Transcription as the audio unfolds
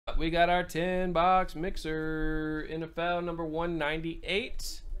we got our 10 box mixer NFL number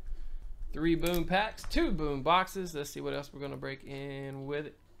 198. 3 boom packs, 2 boom boxes. Let's see what else we're gonna break in with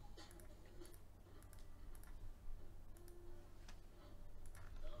it.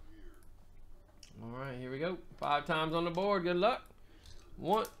 All right, here we go. 5 times on the board. Good luck.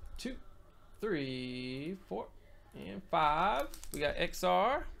 1, 2, 3, 4, and 5. We got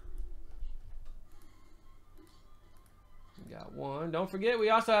XR. We got 1. Don't forget, we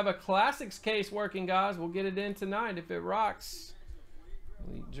also have a classics case working, guys. We'll get it in tonight if it rocks.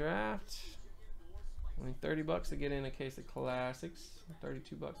 Elite draft. Only 30 bucks to get in a case of classics.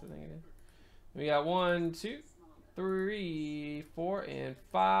 32 bucks, I think it is. We got 1, 2, 3, 4, and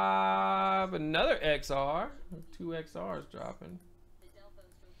 5. Another XR. 2 XRs dropping.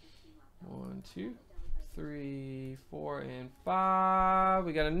 1, 2, 3, 4, and 5.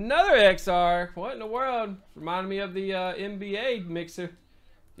 We got another XR. What in the world? Reminded me of the NBA mixer.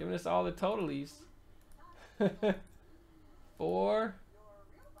 Giving us all the totalies. 4.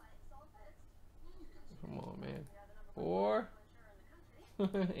 Come on, man. 4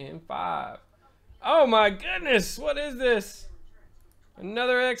 and 5. Oh my goodness, what is this?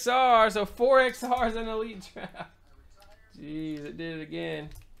 Another XR, so 4 XRs in Elite Draft. Jeez, it did it again.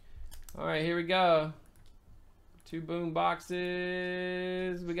 All right, here we go. 2 boom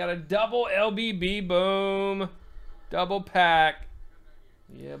boxes. We got a double LBB boom. Double pack.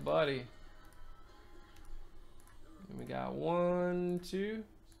 Yeah, buddy. And we got 1, 2,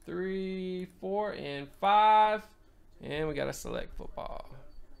 3, 4, and 5. And we got a select football.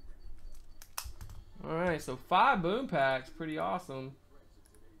 All right, so 5 boom packs, pretty awesome.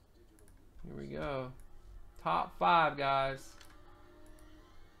 Here we go. Top 5, guys.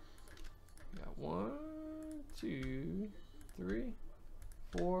 We got 1, 2, 3,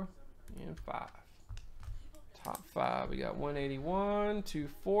 4, and 5. Top 5. We got 181,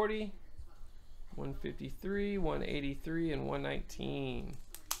 240, 153, 183, and 119.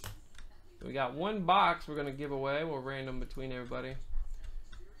 So we got 1 box we're gonna give away. We'll random between everybody.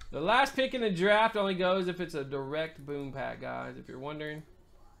 The last pick in the draft only goes if it's a direct boom pack, guys. If you're wondering,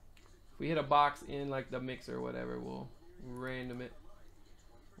 if we hit a box in like the mixer or whatever, we'll random it.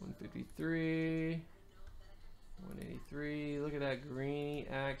 153, 183. Look at that greeny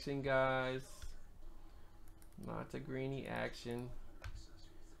action, guys. Lots of greeny action.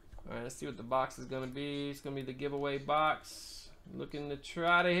 All right, let's see what the box is gonna be. It's gonna be the giveaway box. Looking to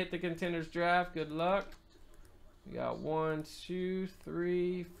try to hit the contenders draft. Good luck. We got 1, 2,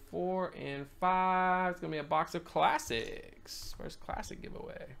 3, 4, and 5. It's gonna be a box of classics. First classic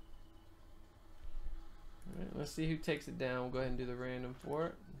giveaway. All right, let's see who takes it down. We'll go ahead and do the random for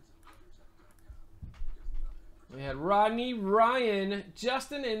it. We had Rodney, Ryan,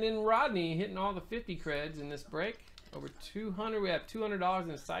 Justin, and then Rodney hitting all the 50 creds in this break. Over 200. We have $200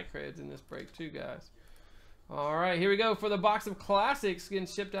 in site creds in this break too, guys. All right, here we go for the box of classics getting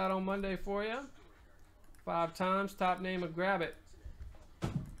shipped out on Monday for you. 5 times, top name of grab it.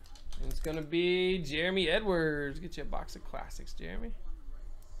 And it's gonna be Jeremy Edwards. Get you a box of classics, Jeremy.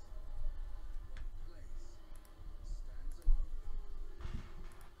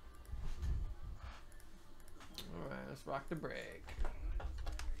 All right, let's rock the break.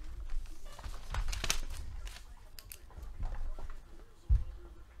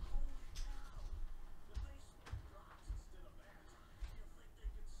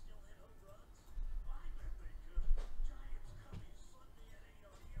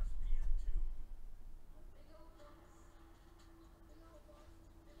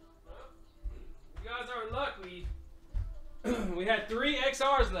 We had 3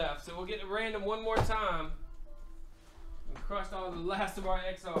 XRs left, so we'll get to random one more time. We crushed all the last of our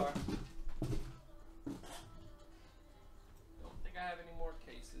XR. Don't think I have any more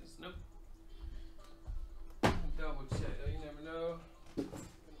cases. Nope. Double check, though. You never know. Been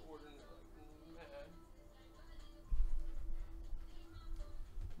ordering it like mad.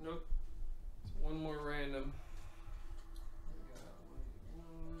 Nope. One more random.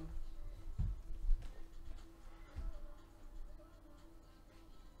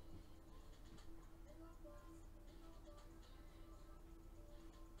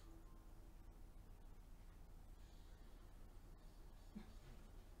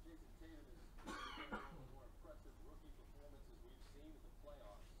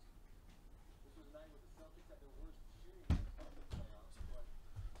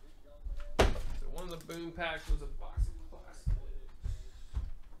 One of the boom packs was a box of classics.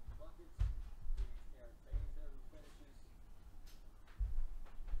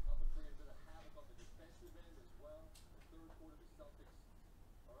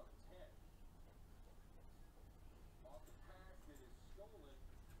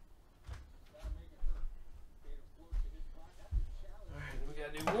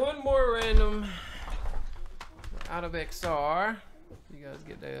 of XR. You guys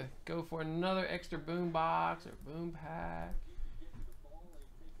get to go for another extra boom box or boom pack.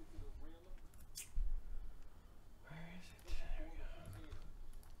 Where is it?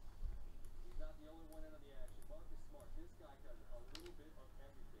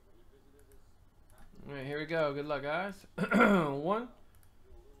 There we go. All right, here we go. Good luck, guys. One.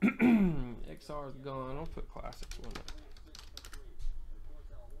 XR is gone. I'll put classics one up.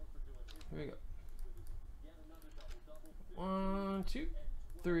 Here we go. 1, 2,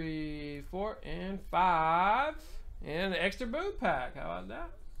 3, 4, and 5. And an extra boom pack. How about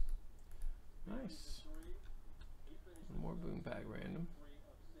that? Nice. One more boom pack random.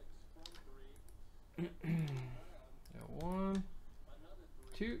 Got 1,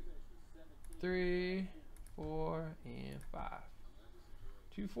 2, 3, 4, and 5.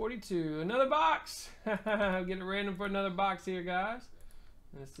 242. Another box. Get it random for another box here, guys.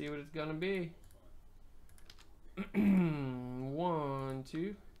 Let's see what it's gonna be. 1,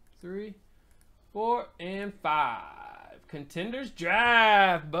 2, 3, 4, and 5. Contenders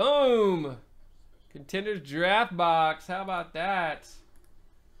draft. Boom. Contenders draft box. How about that?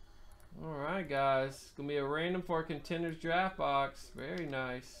 All right, guys. It's gonna be a random for a contenders draft box. Very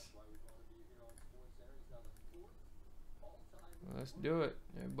nice. Let's do it.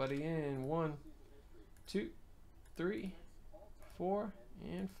 Everybody in. 1, 2, 3, 4,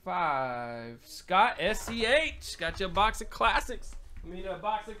 and 5. Scott SCH. Got your box of classics. I mean, a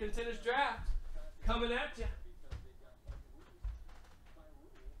box of contenders draft coming at you.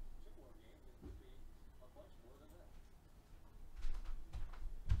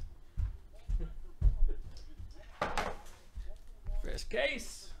 Fresh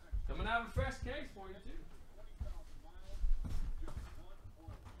case. Coming out of a fresh case for you, too.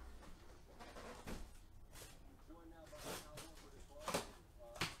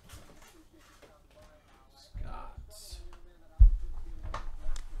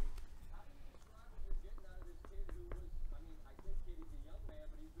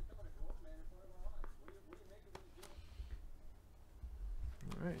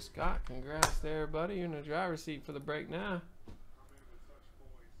 All right, Scott, congrats there, buddy. You're in the driver's seat for the break now.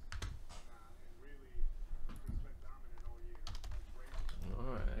 All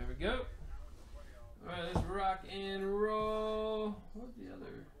right, there we go. All right, let's rock and roll. What's the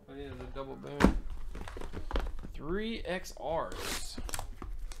other? Oh, yeah, the double boom. 3 XRs.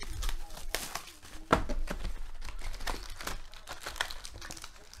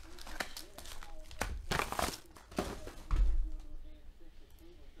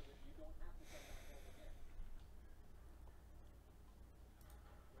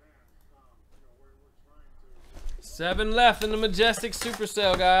 Seven left in the Majestic Super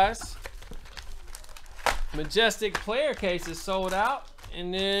Sale, guys. Majestic player case is sold out.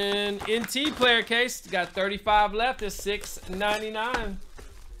 And then NT player case got 35 left. It's $6.99.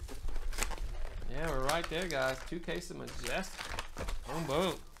 Yeah, we're right there, guys. 2 cases of Majestic. Boom,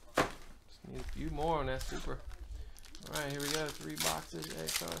 boom. Just need a few more on that Super. All right, here we go. 3 boxes.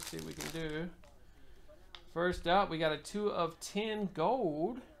 XR. Let's see what we can do. First up, we got a 2 of 10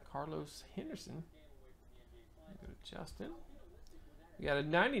 gold. Carlos Henderson. Go to Justin. We got a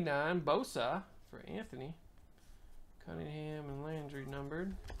 99 Bosa for Anthony. Cunningham and Landry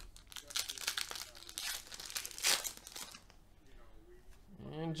numbered.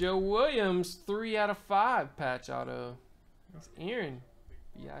 And Joe Williams, 3 out of 5 patch auto. That's Aaron.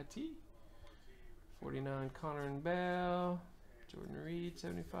 BIT. 49 Connor and Bell. Jordan Reed,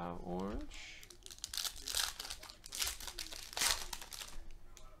 75 orange.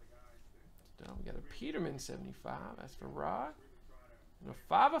 We got a Peterman 75. That's for Rod. And a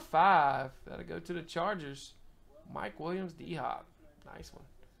 5 of 5. That'll go to the Chargers. Mike Williams, D-Hop. Nice one.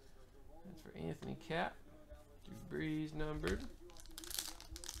 That's for Anthony Cap. Drew Brees numbered.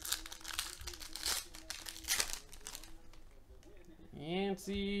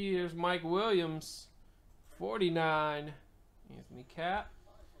 Yancey. There's Mike Williams. 49. Anthony Cap.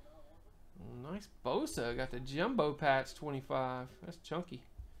 Nice Bosa. Got the jumbo patch 25. That's chunky.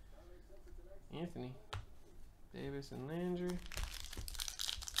 Anthony Davis and Landry.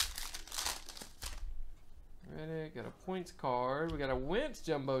 Ready, got a points card. We got a Wentz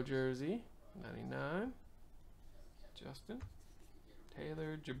jumbo jersey, 99. Justin.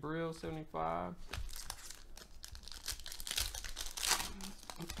 Taylor, Jabril, 75.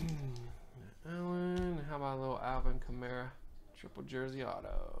 Allen. How about a little Alvin Kamara triple jersey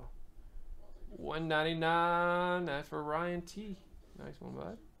auto? 199. That's for Ryan T. Nice one,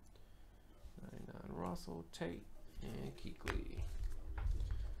 bud. 99 Russell, Tate, and Keekly.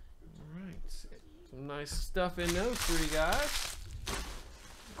 All right, some nice stuff in those 3 guys.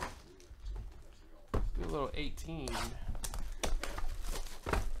 Do a little 18.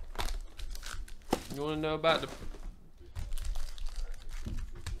 You want to know about the?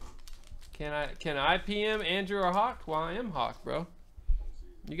 Can I PM Andrew or Hawk? Well, I am Hawk, bro.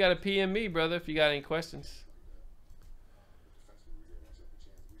 You got to PM me, brother, if you got any questions.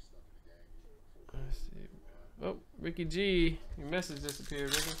 Let's see. Oh, Ricky G, your message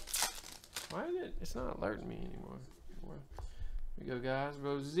disappeared, Ricky. Why is it? It's not alerting me anymore. Here we go, guys.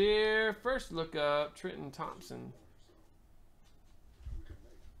 Rozier, first look up. Trenton Thompson.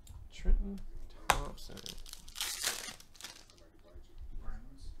 Trenton Thompson.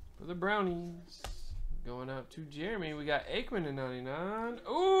 For the Brownies. Going out to Jeremy. We got Aikman in 99.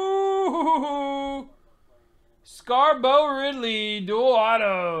 Ooh! Scarborough Ridley, dual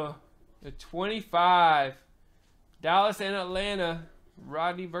auto. The 25. Dallas and Atlanta.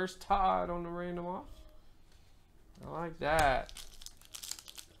 Rodney versus Todd on the random off. I like that.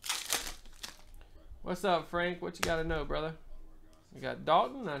 What's up, Frank? What you got to know, brother? We got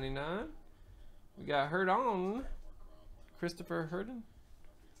Dalton, 99. We got Herdon. Christopher Herdon.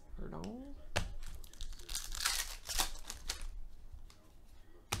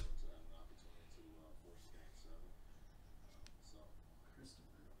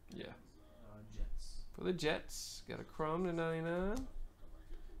 Yeah. Jets. For the Jets, got a Crumb to 99.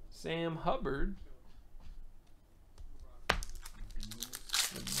 Sam Hubbard.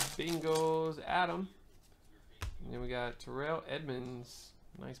 The Bengals, Adam. And then we got Terrell Edmonds.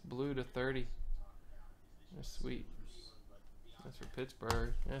 Nice blue to 30. That's sweet. That's for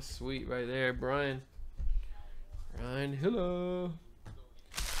Pittsburgh. That's sweet right there, Brian. Ryan Hilla.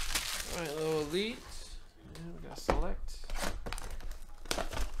 Alright, little elite. Yeah, we got select.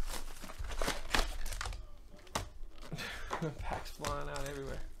 Packs flying out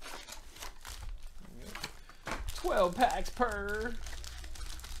everywhere. 12 packs per.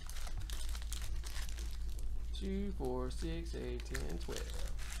 2, 4, 6, 8, 10, 12.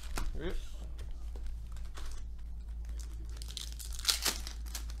 Yep.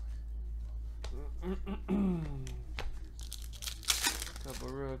 Couple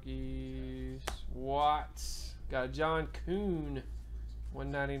rookies. Watts. Got John Kuhn.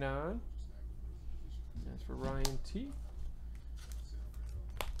 199. That's for Ryan T.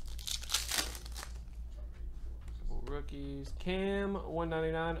 Couple rookies. Cam.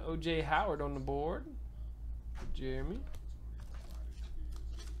 199. OJ Howard on the board. For Jeremy.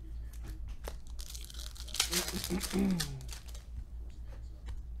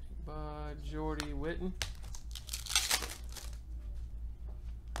 Jordy Witten.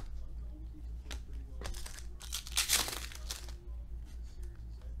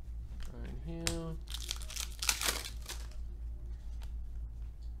 Ryan Hill.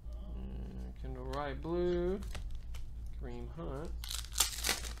 Kendall Wright blue. Kareem Hunt.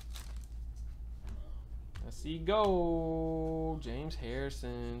 I see gold. James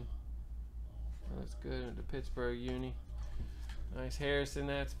Harrison. That's good at the Pittsburgh uni. Nice Harrison,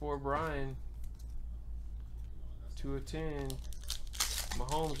 that's for Brian. 2 of 10.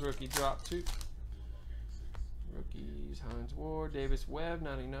 Mahomes rookie drop 2. Rookies, Hines Ward, Davis Webb,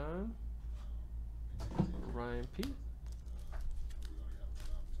 99. Ryan P.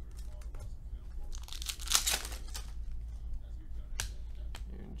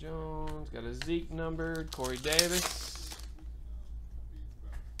 Aaron Jones, got a Zeke numbered. Corey Davis.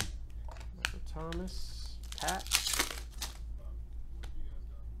 Michael Thomas. Pat.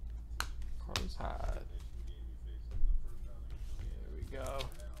 Hyde. There we go.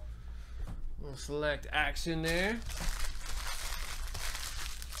 We'll select action there.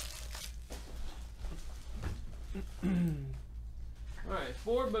 Alright,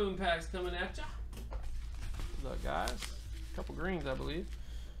 4 boom packs coming at ya. Good luck, guys. A couple greens, I believe.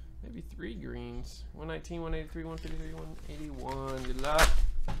 Maybe 3 greens. 119, 183, 153, 181. Good luck.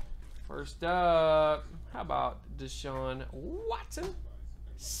 First up, how about Deshaun Watson?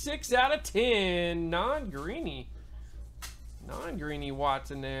 6 out of 10. Non-greeny. Non-greeny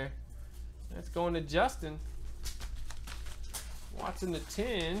Watson there. That's going to Justin. Watson to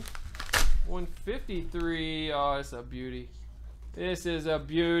 10. 153. Oh, it's a beauty. This is a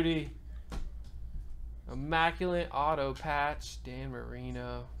beauty. Immaculate auto patch. Dan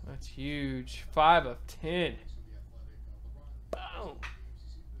Marino. That's huge. 5 of 10. Boom.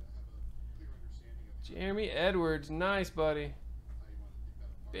 Jeremy Edwards. Nice, buddy.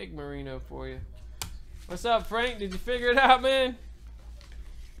 Big Marino for you. What's up, Frank? Did you figure it out, man?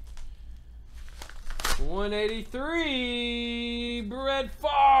 183. Brett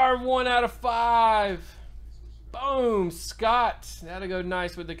Favre. 1 out of 5. Boom. Scott. That'll go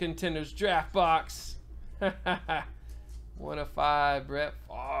nice with the contenders draft box. 1 of 5. Brett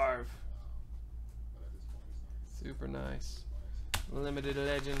Favre. Super nice. Limited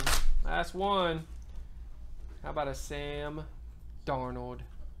legend. Last one. How about a Sam Darnold?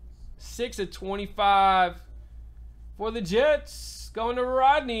 6 of 25 for the Jets. Going to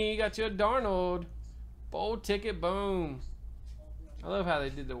Rodney. Got you a Darnold. Bold ticket. Boom. I love how they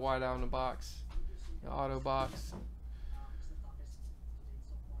did the white out in the box. The auto box.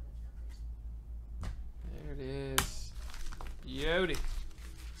 There it is. Yodi.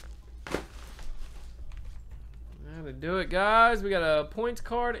 That'll do it, guys. We got a points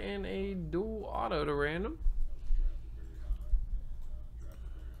card and a dual auto to random.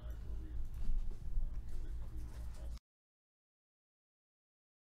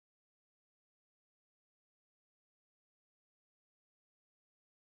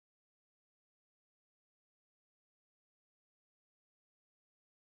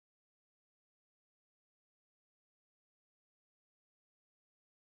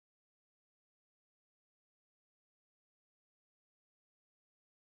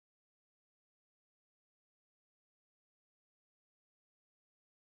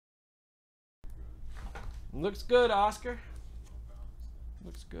 Looks good, Oscar.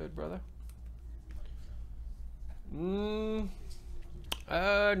 Looks good, brother. Not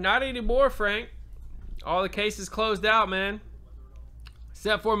anymore, Frank. All the cases closed out, man.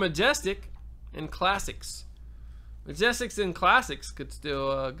 Except for Majestic and Classics. Majestics and Classics could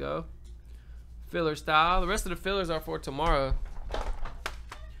still go. Filler style. The rest of the fillers are for tomorrow.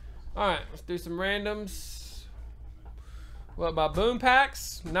 Alright, let's do some randoms. What about boom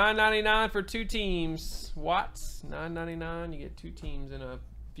packs? $9.99 for 2 teams. Watts, $9.99. You get 2 teams in a. If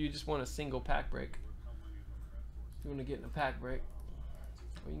you just want a single pack break. If you want to get in a pack break,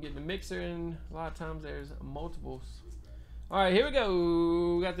 or you can get in the mixer, and a lot of times there's multiples. All right, here we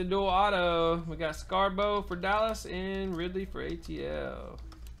go. We got the dual auto. We got Scarbo for Dallas and Ridley for ATL.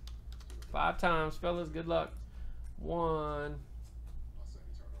 5 times, fellas. Good luck. 1,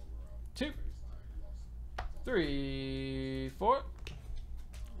 2, 3, 4,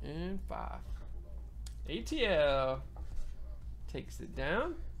 and 5. ATL takes it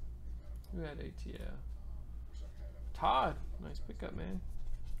down. Who had ATL? Todd. Nice pickup, man.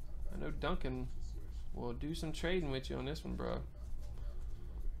 I know Duncan will do some trading with you on this one, bro.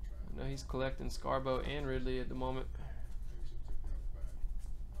 I know he's collecting Scarbo and Ridley at the moment.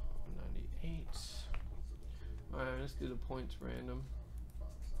 98. Alright, let's do the points random.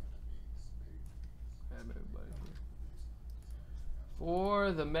 Everybody here.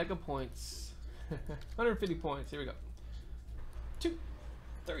 For the mega points. 150 points. Here we go. 2,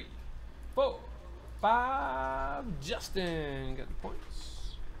 3, 4, 5. Justin got the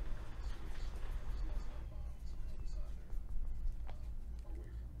points.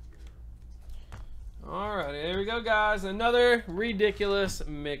 Alright, here we go, guys. Another ridiculous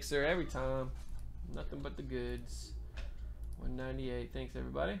mixer every time. Nothing but the goods. 198. Thanks,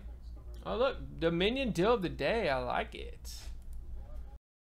 everybody. Oh, look. Dominion deal of the day. I like it.